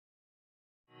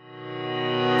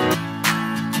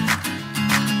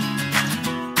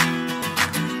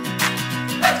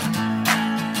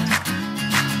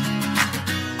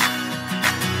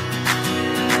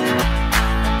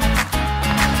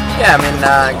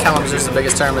Kalamazoo is the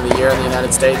biggest tournament of the year in the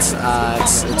United States.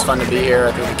 It's fun to be here.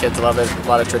 I think the kids love it. A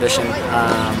lot of tradition.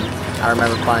 I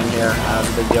remember playing here. It was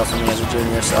a big deal for me as a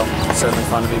junior, so it's certainly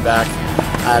fun to be back.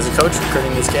 As a coach,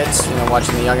 recruiting these kids,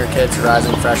 watching the younger kids,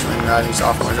 rising freshmen, rising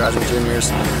sophomores, rising juniors,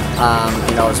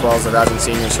 as well as the rising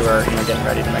seniors who are getting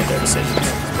ready to make their decisions.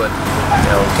 But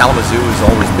Kalamazoo has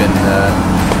always been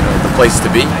the place to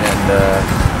be, and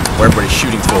where everybody's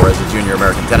shooting for as a junior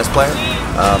American tennis player.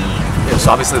 So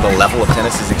obviously the level of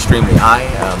tennis is extremely high.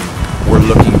 We're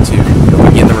looking to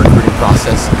begin the recruiting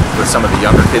process with some of the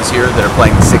younger kids here that are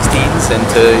playing the 16s, and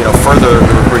to further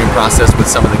the recruiting process with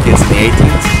some of the kids in the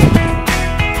 18s.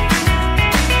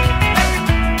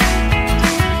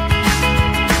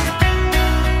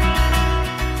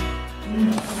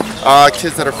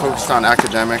 Kids that are focused on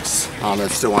academics, that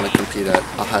still want to compete at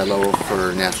a high level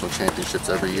for national championships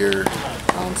every year.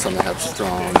 Some that have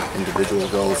strong individual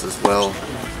goals as well.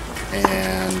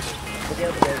 And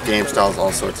game styles,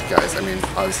 all sorts of guys. I mean,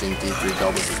 obviously in D3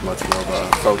 doubles is much more of a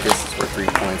focus for 3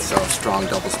 points, so strong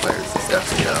doubles players is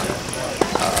definitely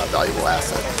a valuable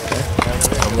asset.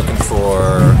 I'm looking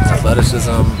for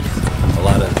athleticism, a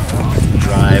lot of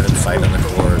drive and fight on the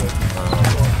court.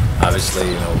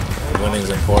 Obviously, winning's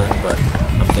important, but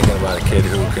I'm thinking about a kid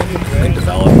who can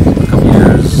develop a couple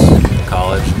years in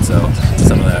college, and so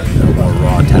some of that more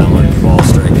raw talent, ball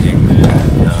striking,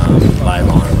 live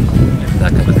arm,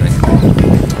 that kind of thing.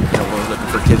 We're looking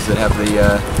for kids that have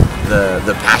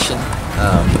the passion,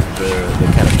 the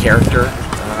kind of character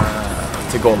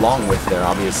to go along with their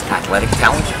obvious athletic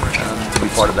talent, to be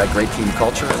part of that great team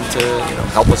culture, and to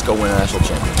help us go win a national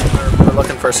championship. We're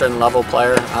looking for a certain level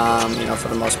player. For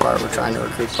the most part, we're trying to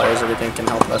recruit players that we think can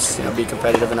help us, be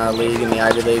competitive in our league, in the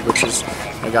Ivy League, which has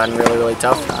gotten really, really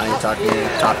tough. You're talking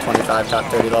top 25, top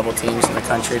 30 level teams in the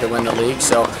country to win the league.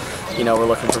 So, we're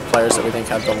looking for players that we think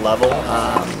have the level,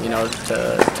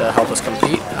 to help us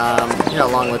compete.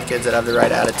 Along with kids that have the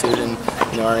right attitude and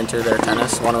are into their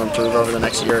tennis, want to improve over the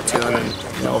next year or two, and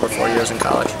then over 4 years in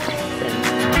college.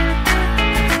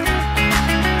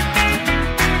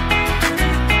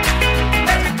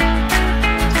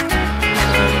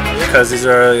 Because these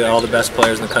are all the best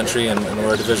players in the country, and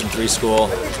we're a Division III school.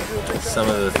 Some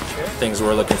of the things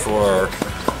we're looking for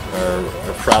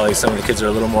are probably some of the kids are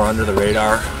a little more under the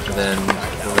radar than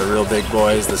the real big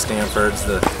boys, the Stanfords,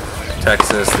 the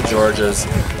Texas, the Georgias.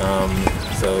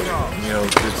 So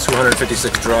the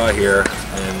 256 draw here,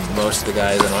 and most of the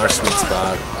guys in our sweet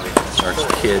spot are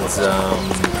kids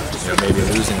maybe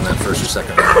losing in that first or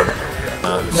second round.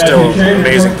 Still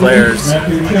amazing players,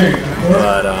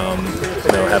 but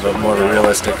have a more of a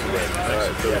realistic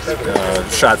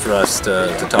shot for us to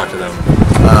talk to them.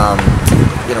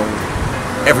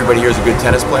 Everybody here is a good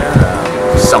tennis player.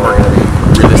 Some are going to be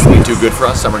realistically too good for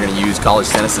us. Some are going to use college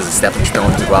tennis as a stepping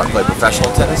stone to go out and play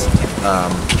professional tennis.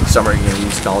 Some are going to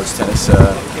use college tennis,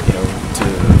 to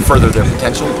further their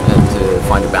potential and to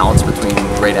find a balance between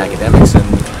great academics and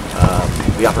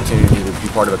the opportunity to be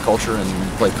part of a culture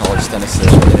and play college tennis in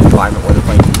an environment where they're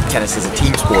playing tennis as a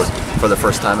team sport for the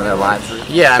first time in their lives.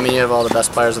 Yeah, you have all the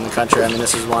best players in the country.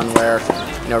 This is one where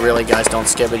really guys don't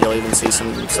skip it. You'll even see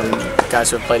some guys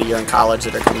who have played a year in college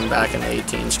that are coming back in the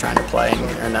 18s trying to play and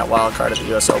earn that wild card at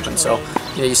the US Open. So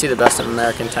you see the best of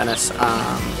American tennis,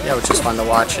 which is fun to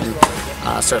watch,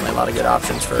 and certainly a lot of good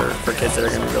options for kids that are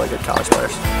going to be really good college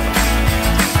players.